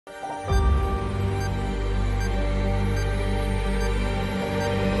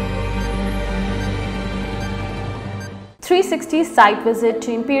360 site visit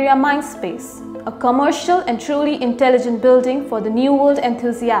to Imperia Mindspace, a commercial and truly intelligent building for the New World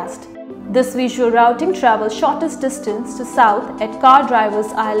enthusiast. This visual routing travels shortest distance to south at car driver's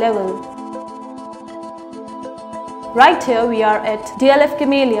eye level. Right here we are at DLF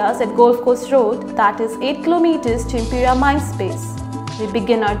Camellias at Golf Course Road, that is 8 kilometers to Imperia Mindspace. We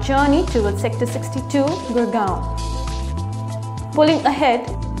begin our journey towards Sector 62, Gurgaon. Pulling ahead,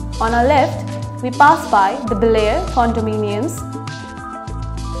 on our left, we pass by the Bel Air condominiums,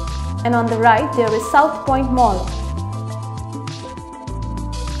 and on the right there is South Point Mall.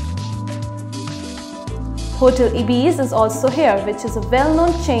 Hotel Ibis is also here, which is a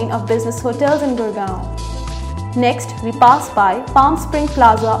well-known chain of business hotels in Gurgaon. Next, we pass by Palm Spring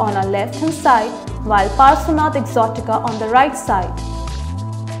Plaza on our left-hand side, while Parsonnath Exotica on the right side.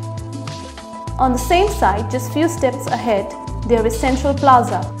 On the same side, just few steps ahead, there is Central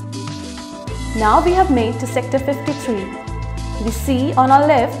Plaza. Now we have made to Sector 53. We see on our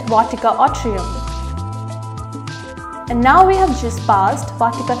left Vatica Atrium. And now we have just passed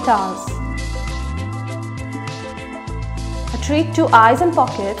Vatica Towers. A treat to eyes and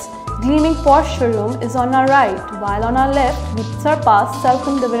pockets, gleaming Porsche showroom is on our right, while on our left we surpass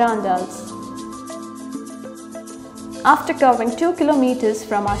Salcombe de Verandas. After covering 2 kilometers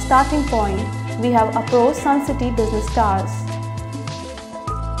from our starting point, we have approached Sun City Business Towers.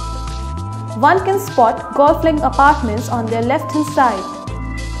 One can spot golf-linked apartments on their left-hand side.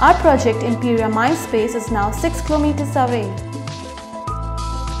 Our project Imperia Mindspace is now 6 kilometers away.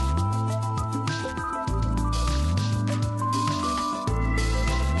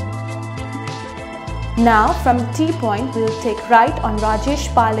 Now from the T-point we will take right on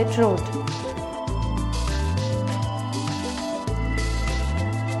Rajesh Pilot Road.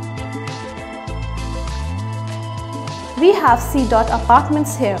 We have C.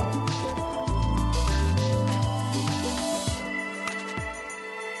 Apartments here.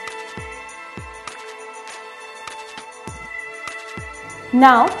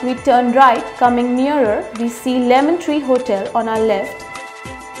 Now we turn right, coming nearer, we see Lemon Tree Hotel on our left.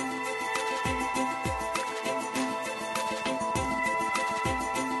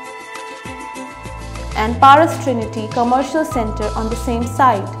 And Paris Trinity Commercial Center on the same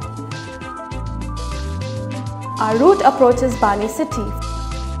side. Our route approaches Bani City.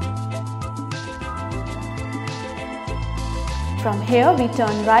 From here we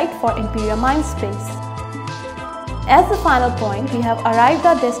turn right for Imperia Mindspace. As the final point, we have arrived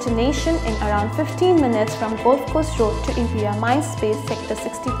at our destination in around 15 minutes from Golf Course Road to Imperia Mindspace Sector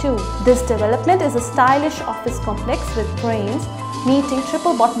 62. This development is a stylish office complex with brains, meeting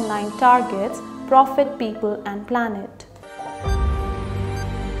triple bottom line targets, profit, people and planet.